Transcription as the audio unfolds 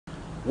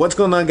What's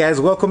going on, guys?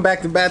 Welcome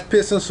back to Bad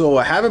Piston. So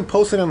I haven't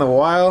posted in a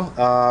while.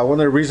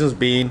 One of the reasons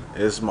being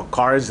is my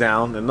car is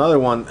down. Another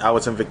one, I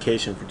was on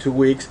vacation for 2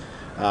 weeks.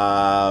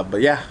 But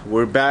yeah,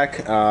 we're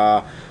back.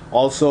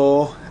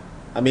 Also,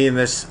 I mean,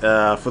 this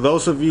for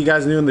those of you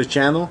guys new in the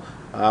channel,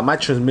 my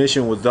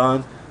transmission was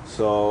done,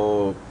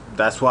 so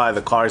that's why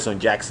the car is on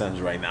jack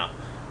stands right now.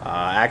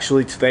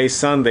 Actually, today's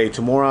Sunday.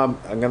 Tomorrow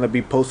I'm gonna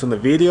be posting the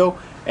video,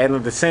 and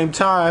at the same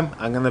time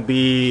I'm gonna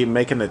be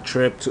making a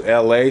trip to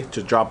LA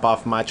to drop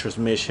off my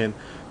transmission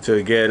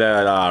to get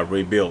it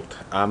rebuilt.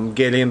 I'm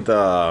getting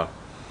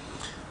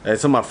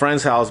it's at my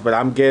friend's house, but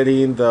I'm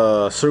getting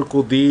the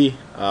Circle D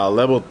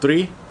level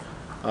 3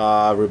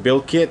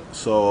 rebuild kit.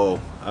 So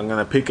I'm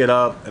gonna pick it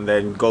up and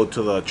then go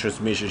to the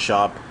transmission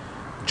shop,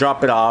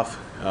 drop it off,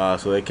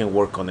 so they can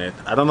work on it.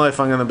 I don't know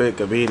if I'm gonna make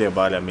a video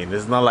about it. I mean,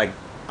 it's not like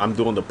I'm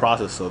doing the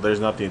process, so there's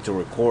nothing to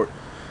record.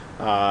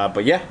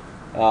 But yeah,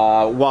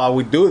 while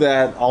we do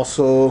that,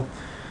 also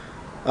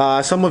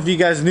some of you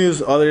guys knew,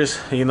 others,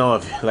 you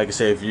know, like I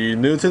said, if you're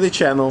new to the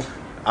channel,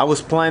 I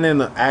was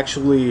planning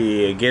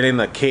actually getting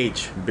a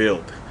cage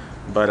built,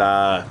 but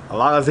a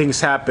lot of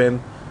things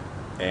happened,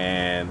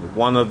 and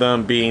one of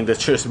them being the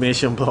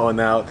transmission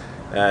blowing out,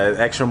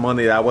 extra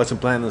money that I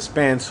wasn't planning to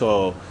spend,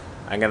 so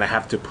I'm gonna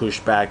have to push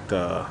back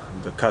the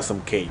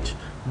custom cage.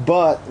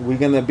 But we're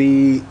gonna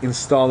be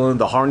installing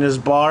the harness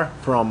bar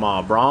from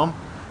Braum.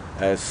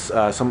 As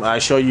I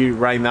show you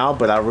right now,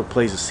 but I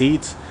replaced the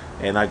seats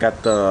and I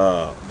got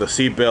the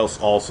seat belts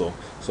also.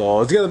 So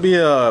it's gonna be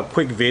a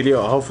quick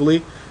video.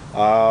 Hopefully,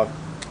 I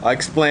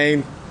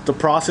explain the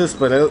process,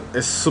 but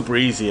it's super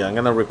easy. I'm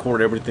gonna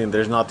record everything.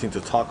 There's nothing to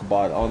talk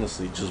about,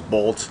 honestly. Just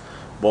bolt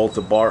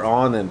the bar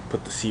on and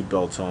put the seat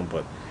belts on.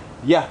 But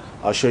yeah,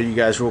 I'll show you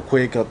guys real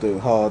quick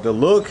how the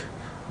look.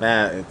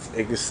 Man,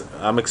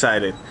 I'm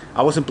excited.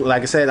 I wasn't,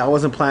 like I said, I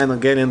wasn't planning on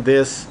getting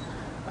this.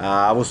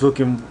 I was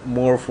looking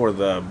more for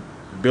the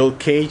build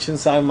cage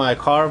inside my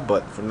car,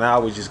 but for now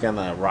we're just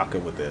gonna rock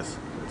it with this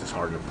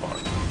harder part.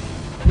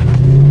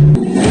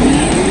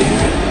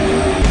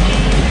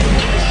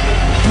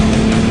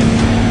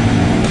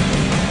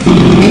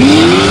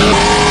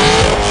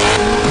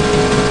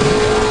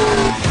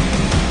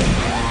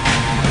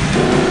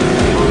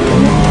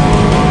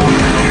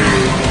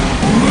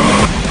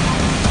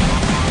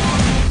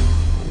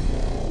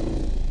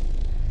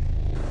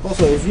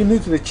 Also, if you're new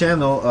to the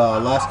channel,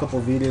 last couple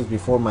videos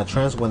before my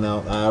trans went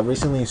out, I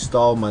recently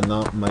installed my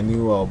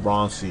new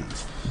Braum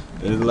seats.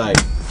 They're like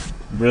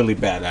really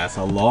badass.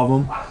 I love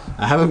them.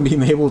 I haven't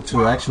been able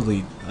to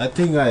actually, I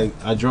think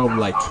I drove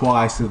like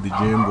twice to the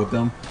gym with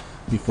them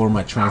before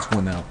my trans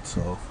went out.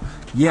 So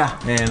yeah,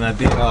 and I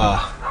did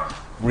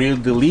rear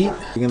delete.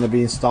 We're gonna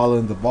be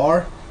installing the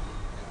bar.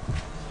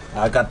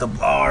 I got the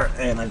bar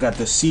and I got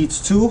the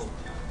seats too,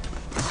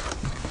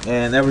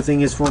 and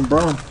everything is from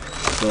Braum.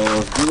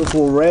 So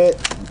beautiful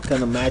red,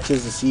 kind of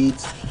matches the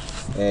seats,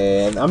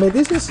 and I mean,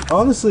 this is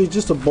honestly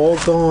just a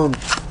bolt-on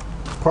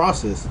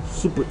process,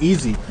 super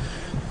easy,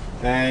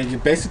 and you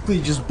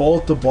basically just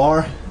bolt the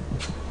bar.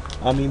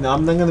 I mean,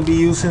 I'm not gonna be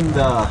using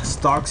the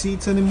stock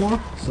seats anymore,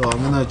 so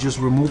I'm gonna just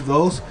remove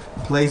those,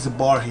 place the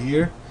bar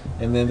here,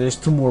 and then there's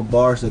 2 more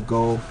bars that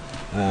go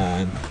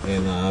and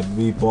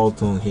we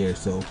bolt on here.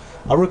 So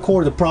I'll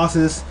record the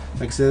process.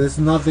 Like I said, it's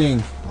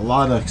nothing a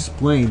lot to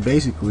explain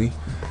basically.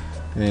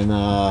 And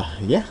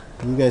yeah,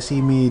 you guys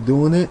see me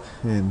doing it,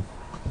 and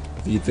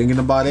if you're thinking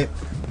about it,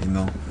 you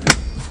know,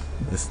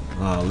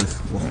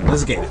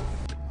 let's get it.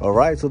 All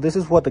right, so this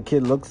is what the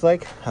kit looks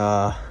like.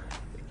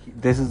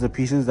 This is the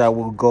pieces that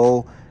will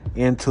go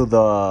into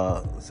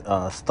the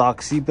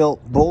stock seatbelt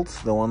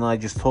bolts, the one I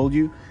just told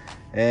you.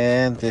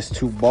 And there's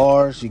 2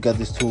 bars. You got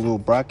these 2 little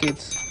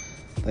brackets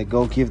that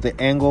go give the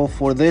angle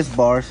for this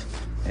bars,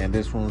 and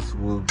this ones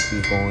will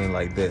be going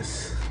like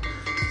this.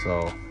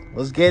 So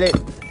let's get it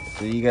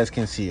so you guys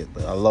can see it.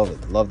 But I love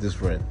it. Love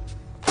this red.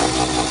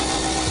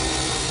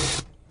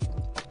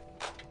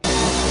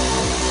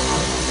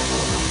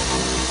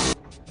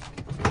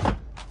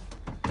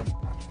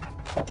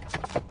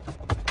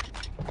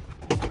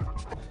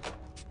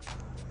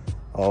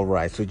 All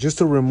right, so just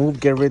to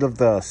get rid of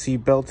the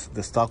seat belts,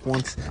 the stock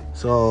ones.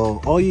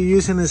 So all you're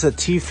using is a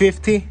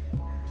T50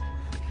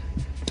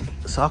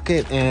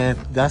 socket, and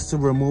that's to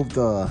remove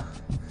the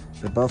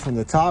belt from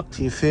the top.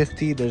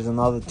 T50, there's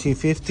another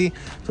T50.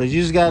 So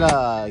you just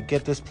gotta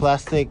get this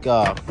plastic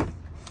out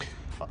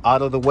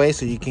of the way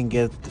so you can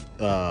get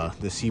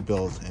the seat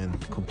belt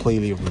and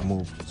completely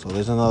removed. So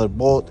there's another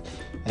bolt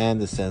and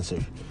the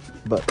sensor,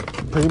 but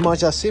pretty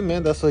much that's it,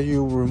 man. That's how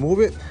you remove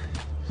it.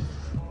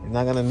 You're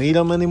not gonna need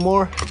them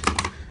anymore,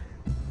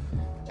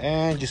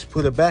 and just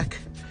put it back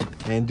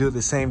and do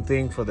the same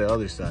thing for the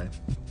other side.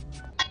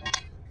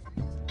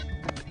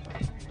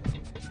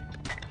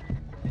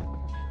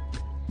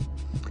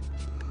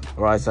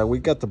 Alright, so we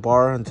got the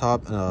bar on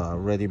top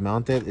already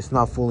mounted. It's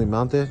not fully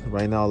mounted.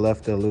 Right now I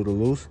left it a little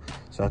loose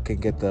so I can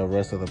get the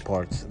rest of the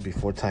parts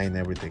before tying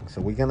everything. So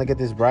we're gonna get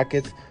these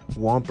brackets,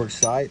 1 per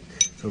side.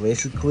 So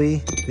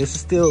basically, this is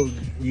still,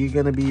 you're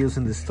gonna be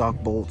using the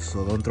stock bolts,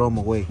 so don't throw them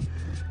away.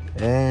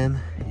 And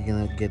you're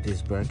gonna get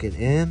this bracket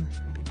in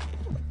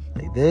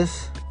like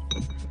this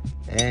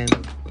and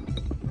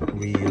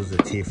reuse the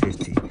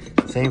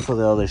T50. Same for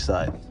the other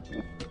side.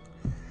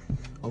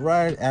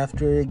 Alright,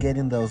 after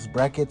getting those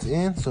brackets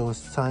in, so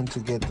it's time to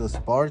get those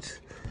parts.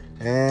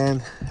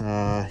 And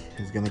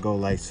it's gonna go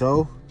like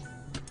so.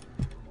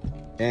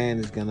 And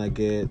it's gonna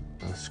get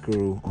a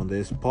screw on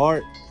this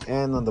part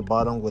and on the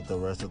bottom with the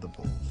rest of the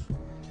bolts.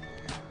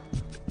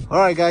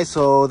 Alright guys,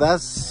 so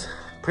that's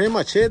pretty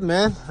much it,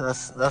 man.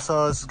 That's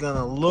how it's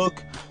gonna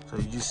look. So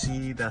you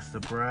see that's the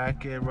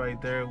bracket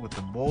right there with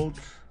the bolts,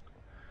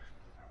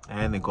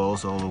 and it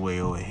goes all the way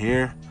over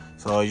here.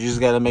 So you just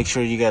gotta make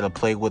sure you gotta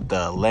play with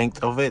the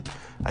length of it.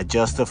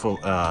 Adjust it for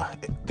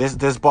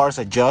this bars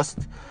adjust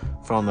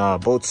from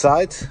both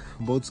sides,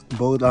 both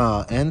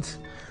ends.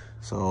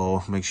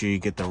 So make sure you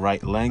get the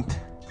right length.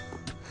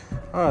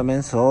 All right,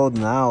 man. So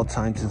now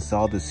time to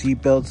install the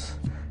seat belts.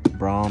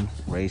 Braum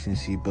racing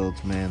seat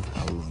belts, man.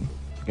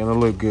 Gonna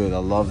look good. I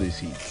love these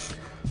seats.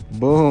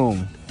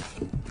 Boom.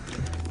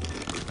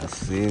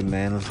 That's it,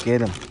 man. Let's get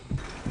them.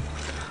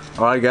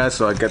 All right, guys.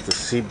 So I got the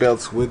seat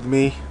belts with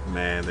me.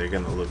 Man, they're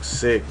gonna look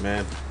sick,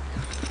 man.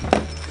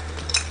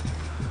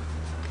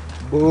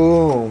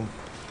 Boom.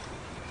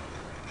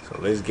 So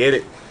let's get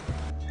it.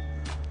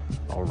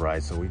 All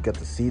right, so we got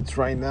the seats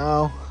right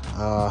now.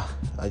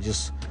 I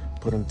just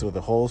put them through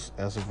the holes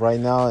as of right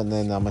now, and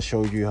then I'm gonna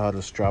show you how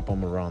to strap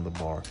them around the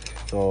bar.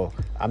 So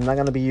I'm not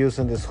gonna be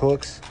using these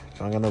hooks,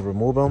 so I'm gonna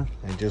remove them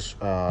and just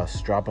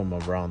strap them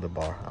around the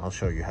bar. I'll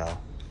show you how.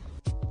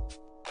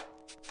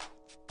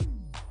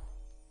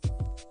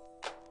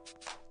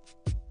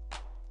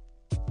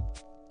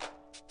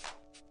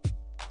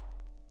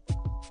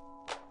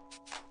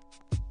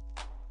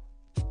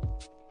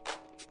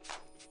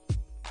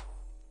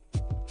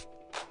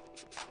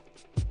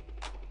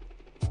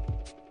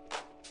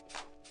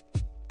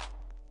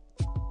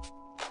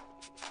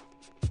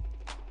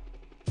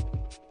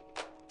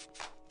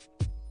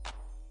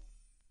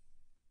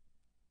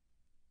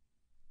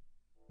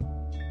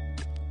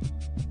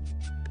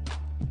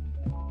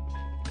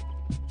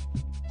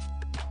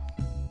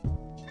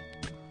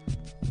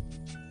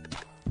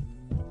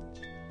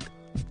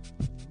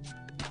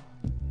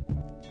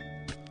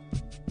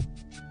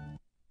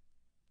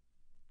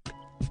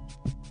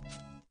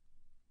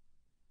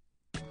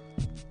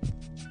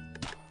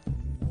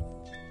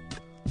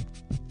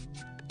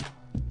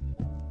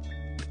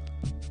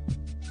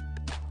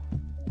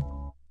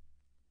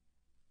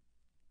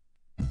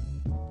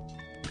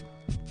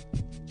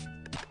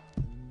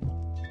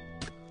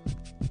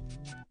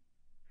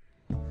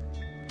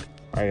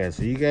 Alright guys,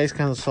 so you guys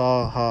kind of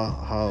saw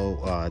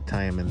how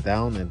tying them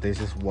down, and this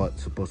is what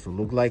it's supposed to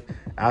look like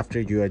after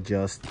you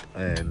adjust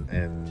and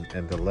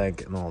the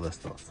leg and all that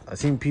stuff. I've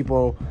seen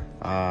people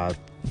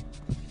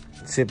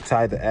zip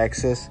tie the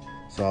excess,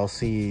 so I'll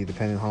see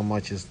depending on how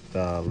much is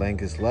the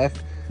length is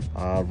left,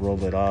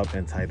 roll it up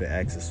and tie the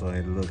excess so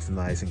it looks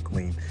nice and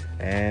clean.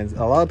 And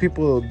a lot of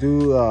people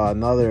do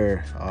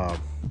another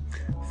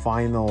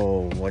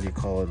final, what do you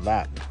call it,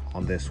 lap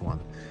on this one.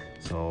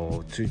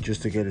 So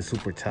just to get it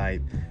super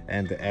tight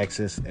and the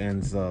excess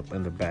ends up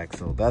in the back.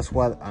 So that's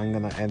what I'm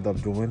gonna end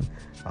up doing.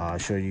 I'll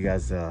show you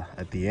guys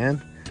at the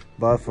end,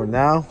 but for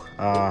now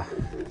I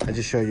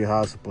just show you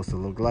how it's supposed to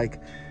look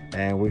like,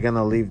 and we're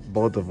gonna leave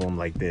both of them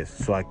like this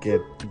so I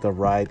get the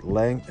right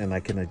length and I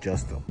can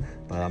adjust them.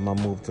 But I'm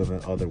gonna move to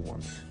the other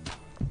ones.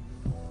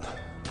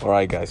 All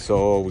right, guys,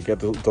 so we got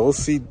those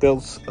seat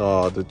belts,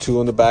 the two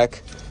on the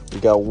back.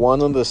 We got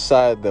one on the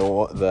side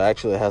that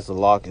actually has the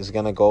lock. Is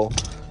gonna go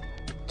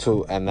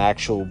to an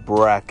actual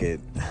bracket.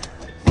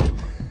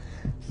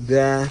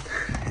 Then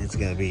it's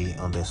gonna be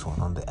on this one,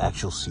 on the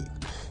actual seat.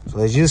 So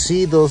as you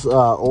see, those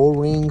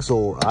O-rings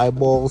or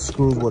eyeball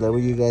screws, whatever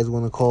you guys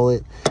want to call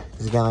it,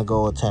 is gonna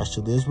go attached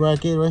to this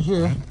bracket right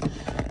here.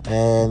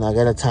 And I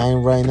gotta tie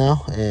them right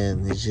now,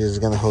 and it's just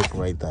gonna hook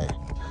right there.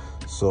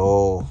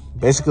 So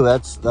basically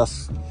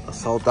that's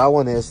how that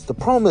one is. The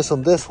problem is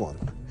on this one.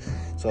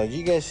 So as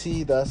you guys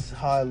see, that's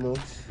how it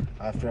looks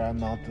after I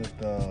mounted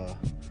the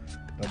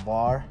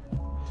bar.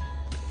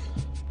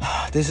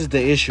 This is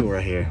the issue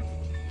right here.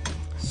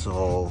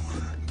 So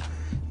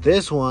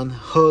this one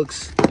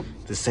hooks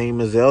the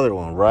same as the other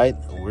one, right?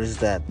 Where's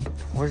that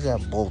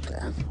bolt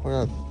at?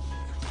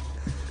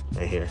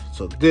 Right here.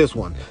 So this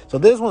one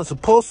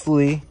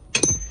supposedly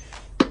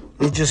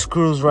it just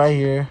screws right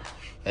here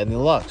and it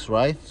locks,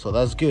 right? So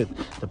that's good.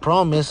 The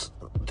problem is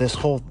this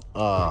whole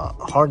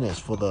harness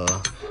for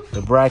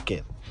the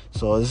bracket.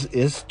 So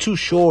it's too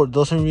short,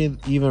 doesn't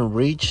even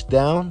reach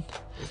down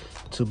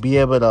to be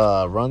able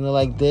to run it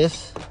like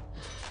this,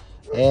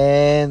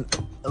 and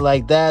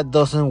like that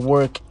doesn't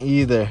work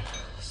either.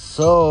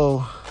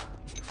 So,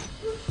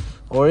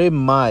 or it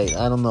might,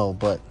 I don't know,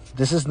 but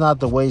this is not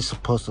the way it's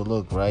supposed to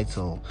look, right?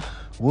 So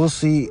we'll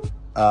see.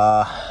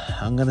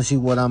 I'm gonna see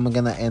what I'm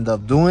gonna end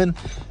up doing.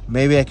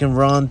 Maybe I can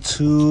run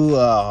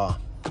to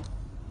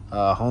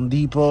Home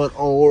Depot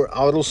or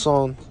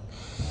AutoZone.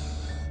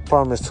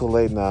 Problem is too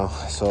late now,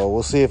 so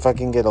we'll see if I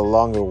can get a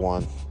longer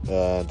one.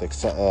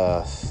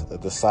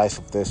 the size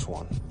of this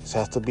one. It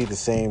has to be the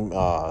same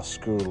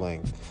screw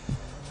length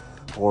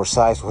or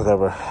size,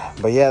 whatever.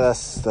 But yeah,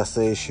 that's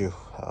the issue.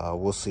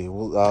 We'll see.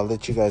 I'll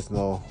let you guys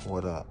know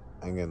what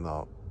I'm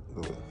gonna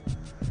do it.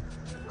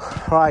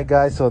 All right,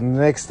 guys. So the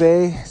next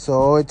day,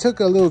 so I took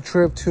a little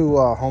trip to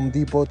Home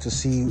Depot to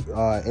see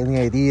any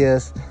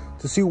ideas,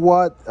 to see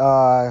what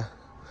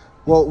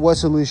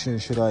solution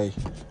should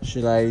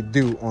I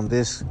do on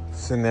this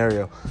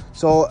scenario.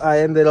 So I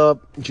ended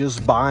up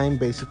just buying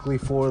basically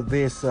for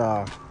this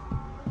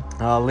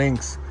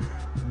links.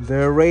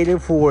 They're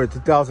rated for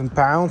 2,000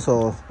 pounds,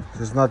 so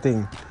there's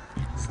nothing,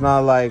 it's not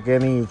like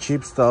any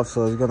cheap stuff,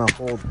 so it's gonna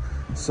hold.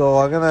 So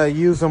I'm gonna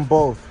use them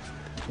both.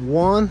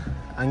 One,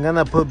 I'm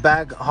gonna put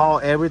back how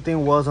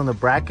everything was on the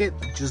bracket,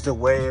 just the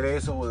way it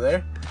is over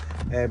there.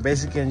 And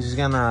basically I'm just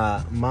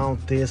gonna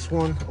mount this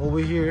one over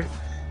here,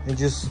 and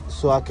just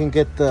so I can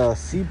get the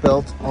seat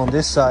belt on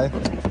this side.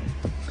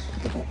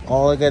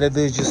 All I gotta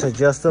do is just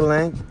adjust the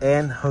length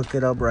and hook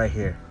it up right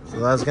here. So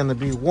that's gonna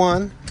be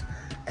one,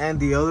 and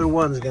the other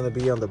one is gonna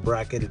be on the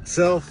bracket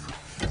itself.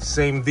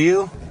 Same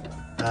deal.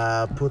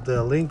 Put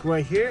the link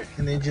right here,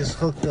 and then just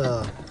hook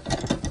the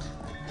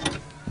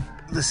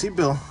seat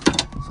belt.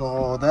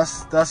 So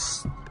that's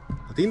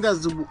I think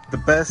that's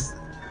the best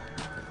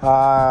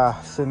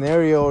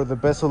scenario, or the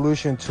best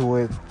solution to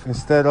it,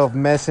 instead of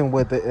messing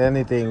with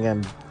anything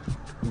and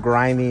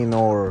grinding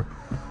or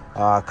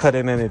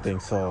cutting anything.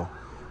 So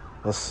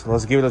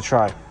let's give it a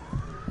try.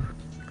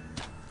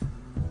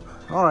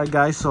 All right,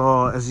 guys,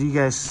 so as you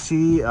guys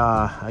see,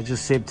 I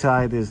just zip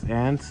tied this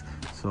ends,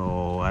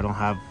 so I don't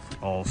have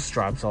all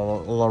straps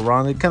all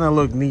around. It kind of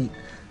look neat.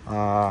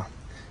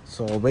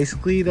 So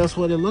basically that's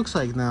what it looks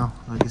like now.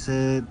 Like I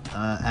said,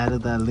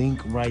 added that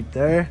link right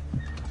there.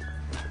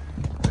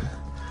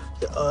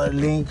 The other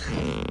link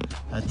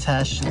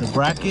attached to the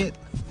bracket.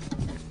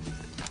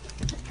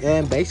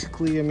 And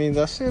basically, I mean,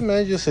 that's it,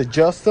 man. Just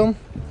adjust them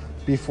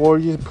before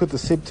you put the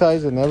zip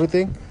ties and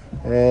everything,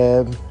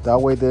 and that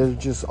way they're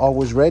just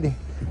always ready.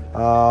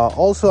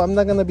 Also, I'm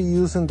not gonna be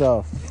using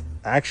the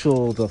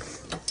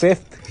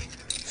fifth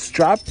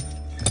strap,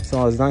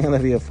 so it's not gonna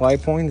be a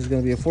 5-point, it's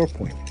gonna be a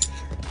 4-point.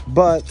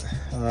 But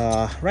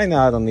right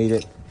now I don't need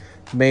it.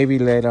 Maybe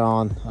later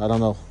on, I don't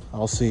know,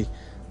 I'll see.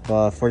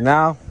 But for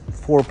now,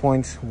 4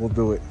 points will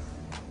do it.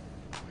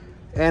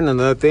 And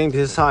another thing,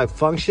 this is how it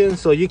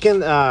functions. So you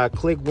can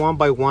click one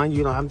by one.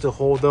 You don't have to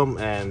hold them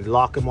and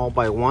lock them all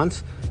by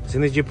once. As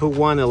soon as you put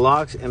one, it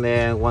locks, and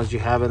then once you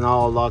have it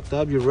all locked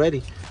up, you're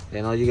ready.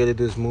 And all you gotta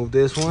do is move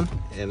this one,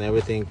 and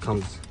everything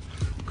comes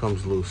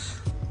loose.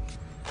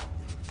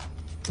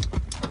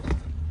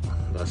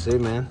 That's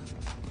it, man.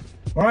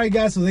 All right,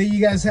 guys, so there you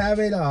guys have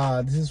it.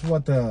 This is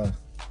what the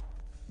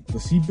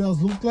seat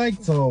belts look like.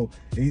 So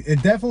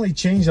it definitely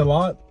changed a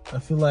lot. I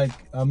feel like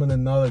I'm in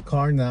another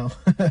car now.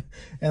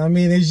 And I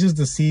mean, it's just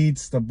the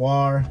seats, the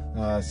bar,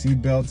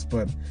 seat belts,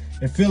 but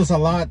it feels a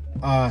lot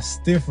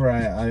stiffer,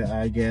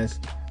 I guess.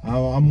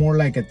 I'm more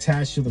like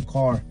attached to the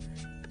car.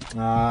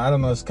 I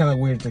don't know, it's kind of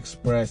weird to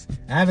express.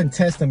 I haven't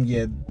tested them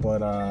yet,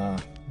 but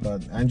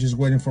I'm just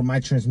waiting for my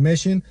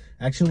transmission.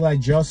 Actually, I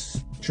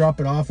just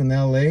dropped it off in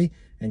LA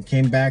and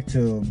came back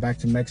to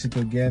Mexico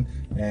again,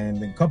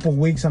 and in a couple of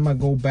weeks I'm gonna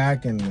go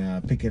back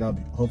and pick it up.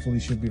 Hopefully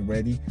it should be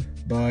ready.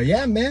 But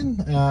yeah, man,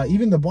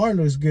 even the bar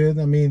looks good.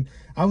 I mean,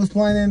 I was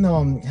planning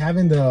on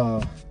having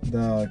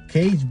the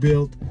cage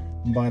built,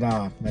 but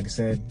like I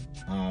said,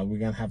 we're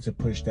gonna have to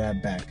push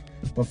that back.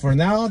 But for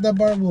now, that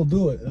bar will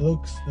do it. It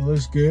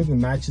looks good. It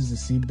matches the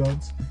seat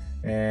belts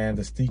and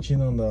the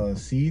stitching on the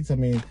seats. I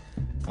mean,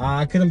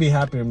 I couldn't be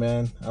happier,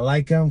 man. I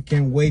like them.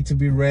 Can't wait to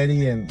be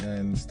ready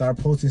and start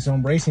posting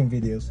some racing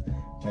videos.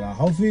 But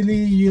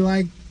hopefully you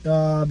like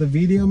the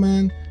video,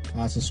 man.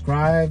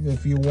 Subscribe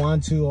if you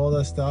want to, all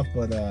that stuff.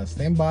 But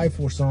stand by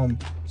for some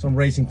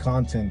racing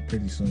content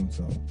pretty soon.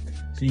 So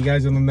see you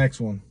guys in the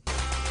next one.